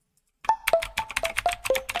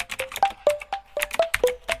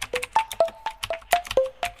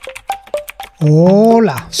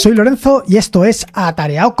Hola, soy Lorenzo y esto es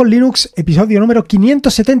Atareado con Linux, episodio número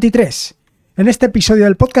 573. En este episodio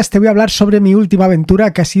del podcast te voy a hablar sobre mi última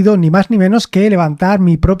aventura, que ha sido ni más ni menos que levantar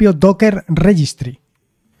mi propio Docker Registry.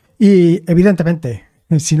 Y evidentemente,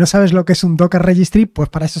 si no sabes lo que es un Docker Registry, pues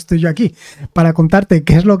para eso estoy yo aquí, para contarte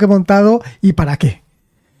qué es lo que he montado y para qué.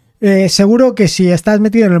 Seguro que si estás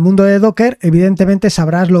metido en el mundo de Docker, evidentemente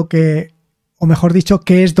sabrás lo que, o mejor dicho,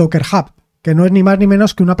 qué es Docker Hub, que no es ni más ni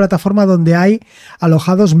menos que una plataforma donde hay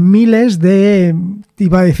alojados miles de,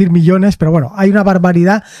 iba a decir millones, pero bueno, hay una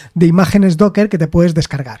barbaridad de imágenes Docker que te puedes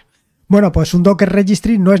descargar. Bueno, pues un Docker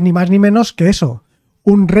Registry no es ni más ni menos que eso,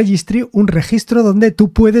 un registry, un registro donde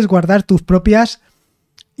tú puedes guardar tus propias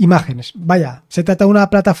imágenes. Vaya, se trata de una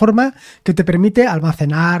plataforma que te permite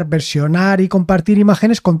almacenar, versionar y compartir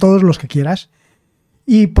imágenes con todos los que quieras.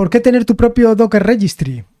 ¿Y por qué tener tu propio Docker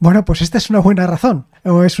Registry? Bueno, pues esta es una buena razón,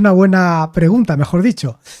 o es una buena pregunta, mejor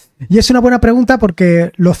dicho. Y es una buena pregunta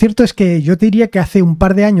porque lo cierto es que yo te diría que hace un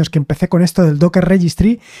par de años que empecé con esto del Docker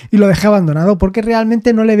Registry y lo dejé abandonado porque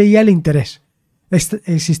realmente no le veía el interés.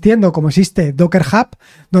 Existiendo como existe Docker Hub,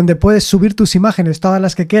 donde puedes subir tus imágenes, todas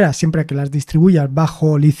las que quieras, siempre que las distribuyas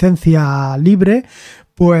bajo licencia libre,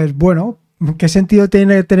 pues bueno, ¿qué sentido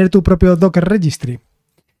tiene tener tu propio Docker Registry?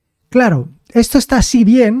 Claro, esto está así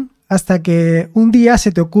bien hasta que un día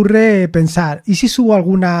se te ocurre pensar, ¿y si subo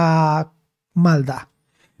alguna maldad?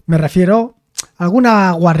 Me refiero a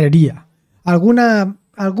alguna guarrería, alguna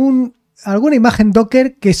imagen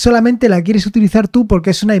Docker que solamente la quieres utilizar tú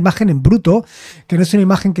porque es una imagen en bruto, que no es una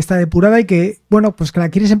imagen que está depurada y que, bueno, pues que la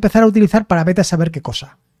quieres empezar a utilizar para vete a saber qué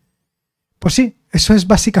cosa. Pues sí, eso es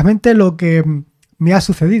básicamente lo que me ha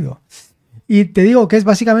sucedido. Y te digo que es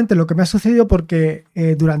básicamente lo que me ha sucedido porque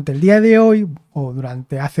durante el día de hoy, o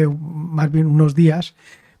durante hace más bien unos días,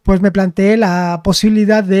 pues me planteé la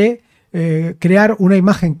posibilidad de crear una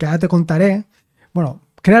imagen que ahora te contaré, bueno,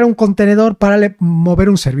 crear un contenedor para mover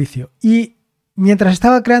un servicio. Y mientras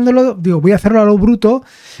estaba creándolo, digo, voy a hacerlo a lo bruto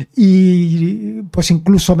y pues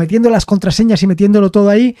incluso metiendo las contraseñas y metiéndolo todo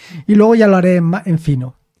ahí y luego ya lo haré en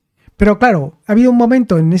fino. Pero claro, ha habido un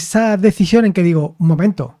momento en esa decisión en que digo, un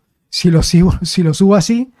momento, si lo subo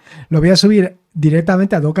así, lo voy a subir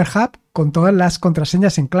directamente a Docker Hub con todas las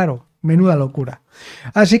contraseñas en claro. Menuda locura.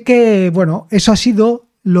 Así que, bueno, eso ha sido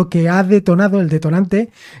lo que ha detonado, el detonante,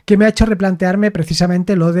 que me ha hecho replantearme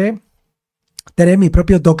precisamente lo de tener mi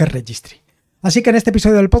propio Docker Registry. Así que en este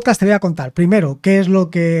episodio del podcast te voy a contar primero qué es lo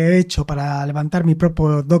que he hecho para levantar mi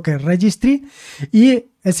propio Docker Registry y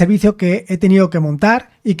el servicio que he tenido que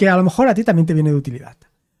montar y que a lo mejor a ti también te viene de utilidad.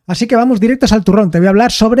 Así que vamos directos al turrón. Te voy a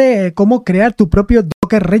hablar sobre cómo crear tu propio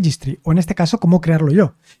Docker Registry, o en este caso, cómo crearlo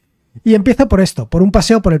yo. Y empiezo por esto, por un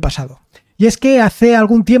paseo por el pasado. Y es que hace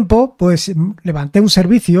algún tiempo, pues levanté un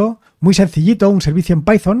servicio muy sencillito, un servicio en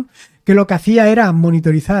Python, que lo que hacía era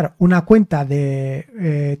monitorizar una cuenta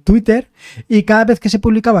de Twitter y cada vez que se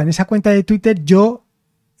publicaba en esa cuenta de Twitter, yo,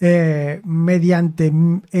 mediante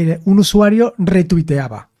un usuario,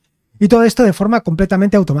 retuiteaba. Y todo esto de forma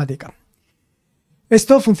completamente automática.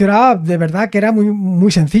 Esto funcionaba de verdad que era muy,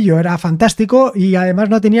 muy sencillo, era fantástico y además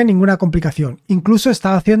no tenía ninguna complicación. Incluso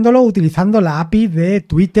estaba haciéndolo utilizando la API de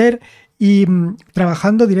Twitter y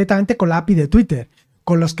trabajando directamente con la API de Twitter,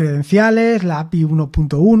 con los credenciales, la API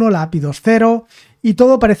 1.1, la API 2.0 y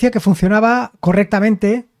todo parecía que funcionaba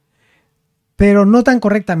correctamente, pero no tan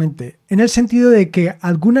correctamente, en el sentido de que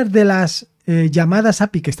algunas de las llamadas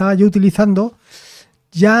API que estaba yo utilizando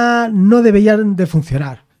ya no deberían de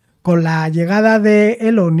funcionar. Con la llegada de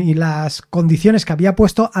Elon y las condiciones que había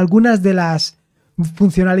puesto, algunas de las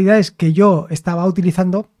funcionalidades que yo estaba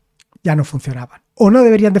utilizando ya no funcionaban. O no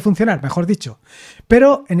deberían de funcionar, mejor dicho.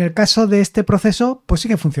 Pero en el caso de este proceso, pues sí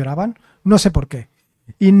que funcionaban. No sé por qué.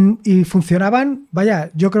 Y funcionaban,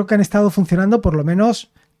 vaya, yo creo que han estado funcionando por lo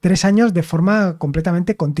menos 3 años de forma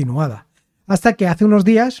completamente continuada. Hasta que hace unos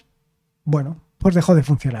días, bueno, pues dejó de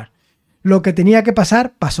funcionar. Lo que tenía que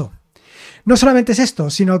pasar, pasó. No solamente es esto,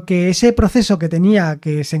 sino que ese proceso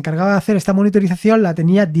que se encargaba de hacer esta monitorización la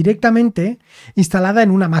tenía directamente instalada en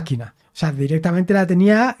una máquina. O sea, directamente la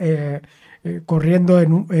tenía corriendo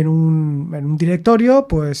en un directorio,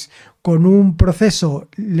 pues con un proceso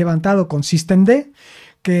levantado con systemd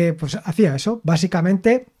que pues hacía eso.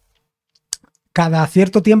 Básicamente, cada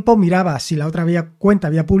cierto tiempo miraba si la otra cuenta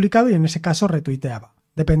había publicado y en ese caso retuiteaba,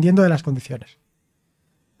 dependiendo de las condiciones.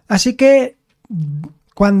 Así que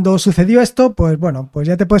cuando sucedió esto, pues bueno, pues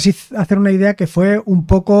ya te puedes hacer una idea que fue un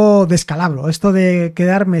poco descalabro. Esto de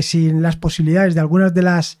quedarme sin las posibilidades de algunas de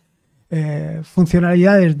las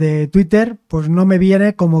funcionalidades de Twitter, pues no me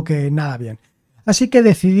viene como que nada bien. Así que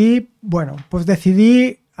decidí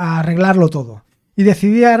arreglarlo todo. Y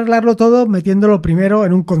decidí arreglarlo todo metiéndolo primero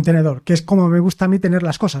en un contenedor, que es como me gusta a mí tener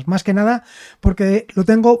las cosas, más que nada porque lo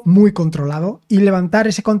tengo muy controlado y levantar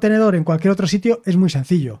ese contenedor en cualquier otro sitio es muy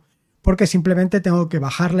sencillo, porque simplemente tengo que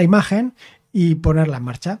bajar la imagen y ponerla en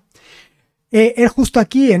marcha. Es justo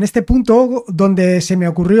aquí, en este punto, donde se me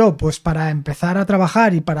ocurrió, pues para empezar a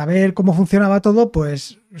trabajar y para ver cómo funcionaba todo,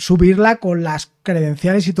 pues subirla con las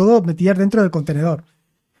credenciales y todo metidas dentro del contenedor.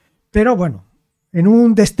 Pero bueno, en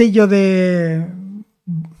un destello de,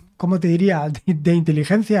 ¿cómo te diría?, de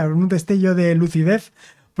inteligencia, en un destello de lucidez,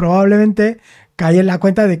 probablemente caí en la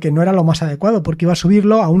cuenta de que no era lo más adecuado, porque iba a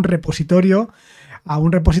subirlo a un repositorio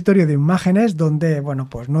de imágenes donde, bueno,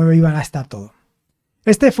 pues no iban a estar todo.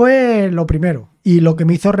 Este fue lo primero y lo que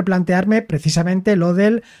me hizo replantearme precisamente lo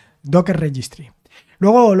del Docker Registry.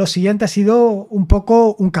 Luego lo siguiente ha sido un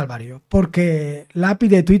poco un calvario, porque la API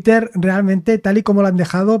de Twitter realmente, tal y como lo han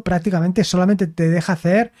dejado, prácticamente solamente te deja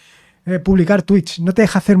hacer publicar tweets, no te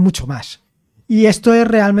deja hacer mucho más. Y esto es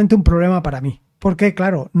realmente un problema para mí, porque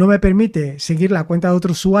claro, no me permite seguir la cuenta de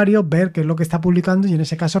otro usuario, ver qué es lo que está publicando y en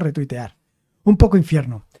ese caso retuitear. Un poco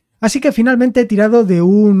infierno. Así que finalmente he tirado de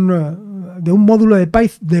un módulo de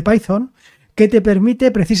Python que te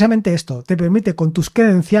permite precisamente esto, te permite con tus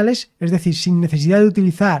credenciales, es decir, sin necesidad de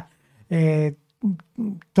utilizar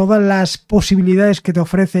todas las posibilidades que te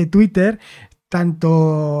ofrece Twitter,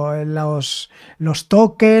 tanto los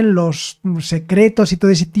tokens, los secretos y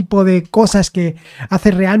todo ese tipo de cosas que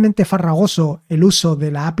hace realmente farragoso el uso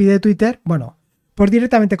de la API de Twitter, bueno, pues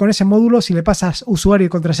directamente con ese módulo, si le pasas usuario y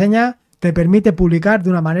contraseña, te permite publicar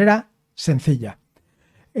de una manera sencilla.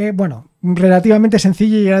 Bueno, relativamente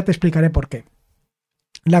sencilla y ahora te explicaré por qué.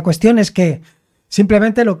 La cuestión es que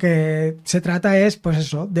simplemente lo que se trata es, pues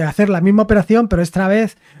eso, de hacer la misma operación, pero esta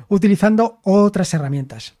vez utilizando otras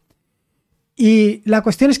herramientas. Y la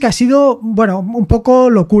cuestión es que ha sido, bueno, un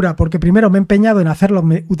poco locura, porque primero me he empeñado en hacerlo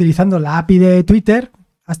utilizando la API de Twitter,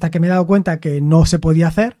 hasta que me he dado cuenta que no se podía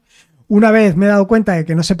hacer. Una vez me he dado cuenta de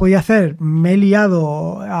que no se podía hacer, me he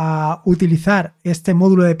liado a utilizar este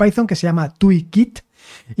módulo de Python que se llama TweetKit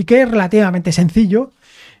y que es relativamente sencillo.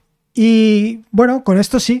 Y bueno, con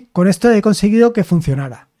esto he conseguido que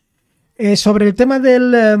funcionara. Sobre el tema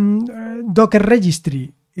del Docker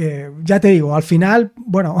Registry, ya te digo, al final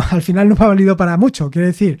no me ha valido para mucho. Quiero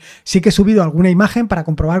decir, sí que he subido alguna imagen para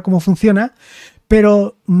comprobar cómo funciona,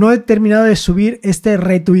 pero no he terminado de subir este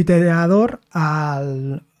retuiteador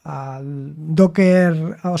al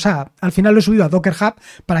Docker, o sea, al final lo he subido a Docker Hub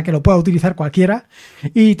para que lo pueda utilizar cualquiera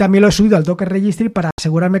y también lo he subido al Docker Registry para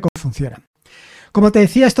asegurarme cómo funciona. Como te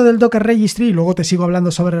decía, esto del Docker Registry, y luego te sigo hablando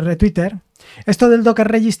sobre Retwitter, esto del Docker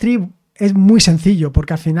Registry es muy sencillo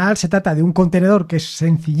porque al final se trata de un contenedor que es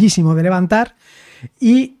sencillísimo de levantar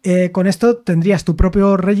y con esto tendrías tu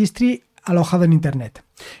propio registry alojado en internet.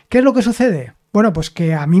 ¿Qué es lo que sucede? Bueno, pues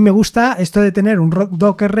que a mí me gusta esto de tener un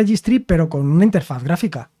Docker Registry, pero con una interfaz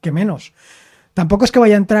gráfica, que menos. Tampoco es que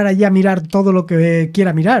vaya a entrar allí a mirar todo lo que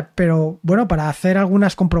quiera mirar, pero bueno, para hacer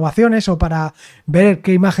algunas comprobaciones o para ver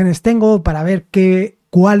qué imágenes tengo, para ver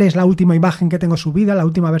cuál es la última imagen que tengo subida, la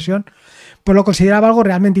última versión, pues lo consideraba algo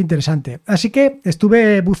realmente interesante. Así que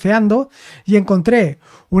estuve buceando y encontré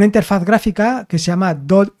una interfaz gráfica que se llama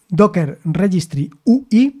Docker Registry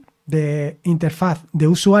UI, de interfaz de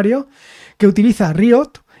usuario, que utiliza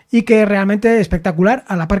Riot y que es realmente espectacular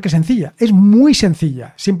a la par que sencilla. Es muy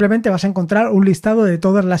sencilla. Simplemente vas a encontrar un listado de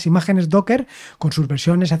todas las imágenes Docker con sus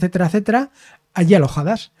versiones, etcétera, etcétera, allí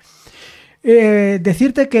alojadas.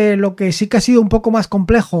 Decirte que lo que sí que ha sido un poco más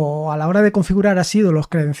complejo a la hora de configurar ha sido los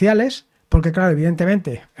credenciales, porque claro,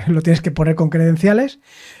 evidentemente lo tienes que poner con credenciales,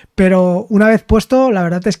 pero una vez puesto, la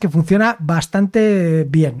verdad es que funciona bastante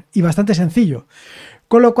bien y bastante sencillo.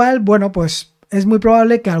 Con lo cual, bueno, pues es muy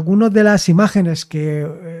probable que algunas de las imágenes que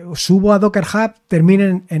subo a Docker Hub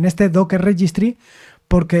terminen en este Docker Registry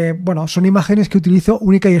porque, bueno, son imágenes que utilizo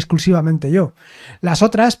única y exclusivamente yo. Las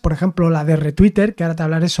otras, por ejemplo, la de Retwitter, que ahora te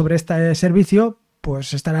hablaré sobre este servicio,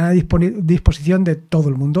 pues estarán a disposición de todo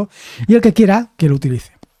el mundo y el que quiera que lo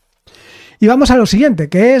utilice. Y vamos a lo siguiente,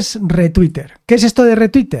 que es Retwitter. ¿Qué es esto de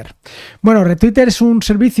Retwitter? Bueno, Retwitter es un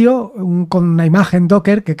servicio con una imagen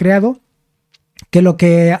Docker que he creado, que lo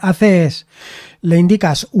que hace es, le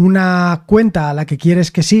indicas una cuenta a la que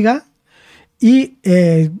quieres que siga y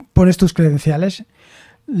pones tus credenciales.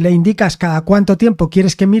 Le indicas cada cuánto tiempo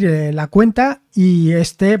quieres que mire la cuenta y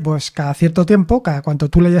pues cada cierto tiempo, cada cuanto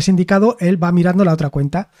tú le hayas indicado, él va mirando la otra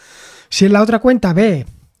cuenta. Si en la otra cuenta ve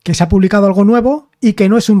que se ha publicado algo nuevo y que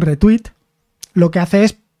no es un retweet, lo que hace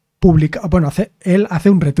es publicar, él hace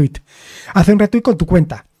un retweet. Hace un retweet con tu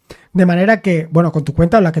cuenta. De manera que, con tu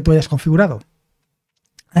cuenta o la que tú hayas configurado.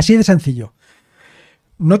 Así de sencillo.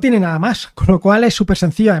 no tiene nada más, con lo cual es súper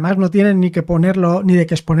sencillo. Además no tienes ni que ponerlo, ni de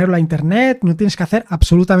que exponerlo a internet, no tienes que hacer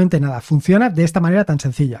absolutamente nada. Funciona de esta manera tan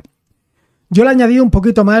sencilla. Yo le he añadido un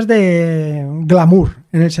poquito más de glamour,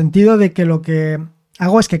 en el sentido de que lo que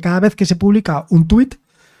hago es que cada vez que se publica un tweet,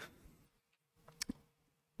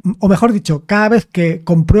 o mejor dicho, cada vez que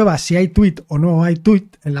compruebas si hay tweet o no hay tweet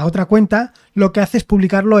en la otra cuenta, lo que hace es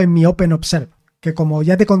publicarlo en mi OpenObserve, que como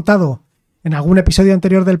ya te he contado en algún episodio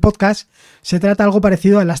anterior del podcast, se trata de algo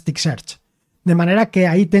parecido a Elasticsearch. De manera que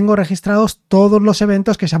ahí tengo registrados todos los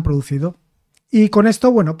eventos que se han producido. Y con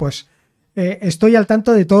esto, bueno, pues estoy al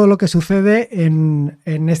tanto de todo lo que sucede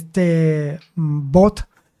en este bot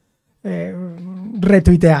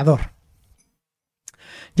retuiteador.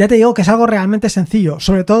 Ya te digo que es algo realmente sencillo.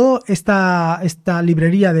 Sobre todo esta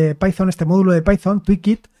librería de Python, este módulo de Python,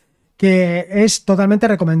 Tweakit, que es totalmente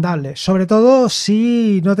recomendable. Sobre todo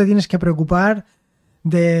si no te tienes que preocupar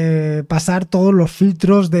de pasar todos los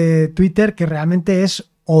filtros de Twitter, que realmente es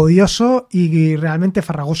odioso y realmente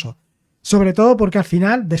farragoso. Sobre todo porque al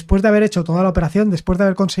final, después de haber hecho toda la operación, después de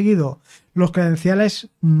haber conseguido los credenciales,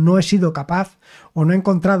 no he sido capaz o no he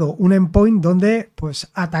encontrado un endpoint donde pues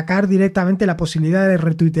atacar directamente la posibilidad de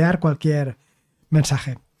retuitear cualquier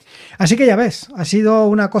mensaje. Así que ya ves, ha sido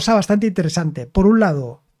una cosa bastante interesante. Por un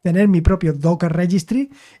lado, tener mi propio Docker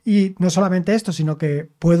Registry, y no solamente esto, sino que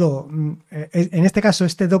puedo, en este caso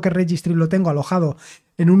este Docker Registry lo tengo alojado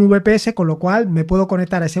en un VPS, con lo cual me puedo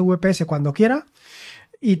conectar a ese VPS cuando quiera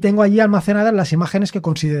y tengo allí almacenadas las imágenes que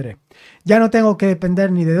considere. Ya no tengo que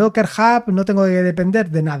depender ni de Docker Hub, no tengo que depender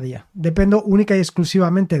de nadie, dependo única y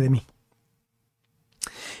exclusivamente de mí.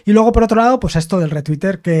 Y luego, por otro lado, pues esto del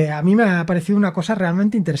retweeter, que a mí me ha parecido una cosa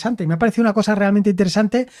realmente interesante. Y me ha parecido una cosa realmente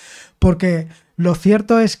interesante porque lo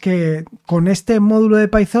cierto es que con este módulo de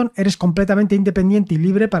Python eres completamente independiente y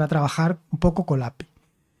libre para trabajar un poco con la API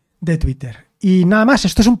de Twitter. Y nada más,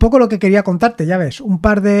 esto es un poco lo que quería contarte, ya ves, un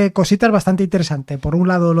par de cositas bastante interesantes. Por un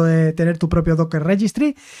lado, lo de tener tu propio Docker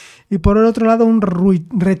Registry y por el otro lado, un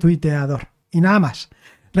retuiteador. Y nada más.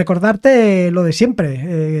 Recordarte lo de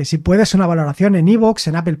siempre, si puedes una valoración en iVoox,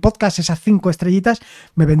 en Apple Podcast, esas 5 estrellitas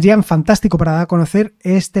me vendrían fantástico para dar a conocer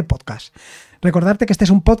este podcast. Recordarte que este es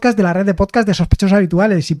un podcast de la red de podcast de sospechosos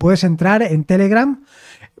habituales y puedes entrar en Telegram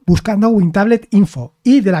buscando WinTablet Info.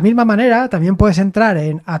 Y de la misma manera también puedes entrar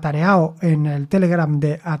en Atareado, en el Telegram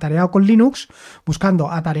de Atareado con Linux, buscando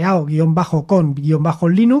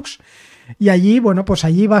Atareado-con-Linux. Y allí, bueno, pues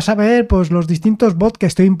allí vas a ver pues los distintos bots que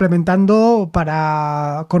estoy implementando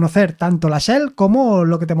para conocer tanto la shell como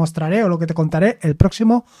lo que te mostraré o lo que te contaré el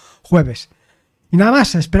próximo jueves. Y nada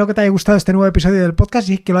más, espero que te haya gustado este nuevo episodio del podcast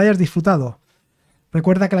y que lo hayas disfrutado.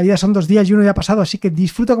 Recuerda que la vida son 2 días y uno ya ha pasado, así que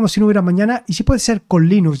disfruta como si no hubiera mañana y si puede ser con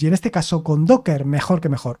Linux y en este caso con Docker, mejor que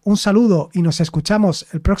mejor. Un saludo y nos escuchamos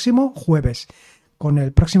el próximo jueves con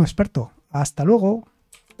el próximo experto. Hasta luego.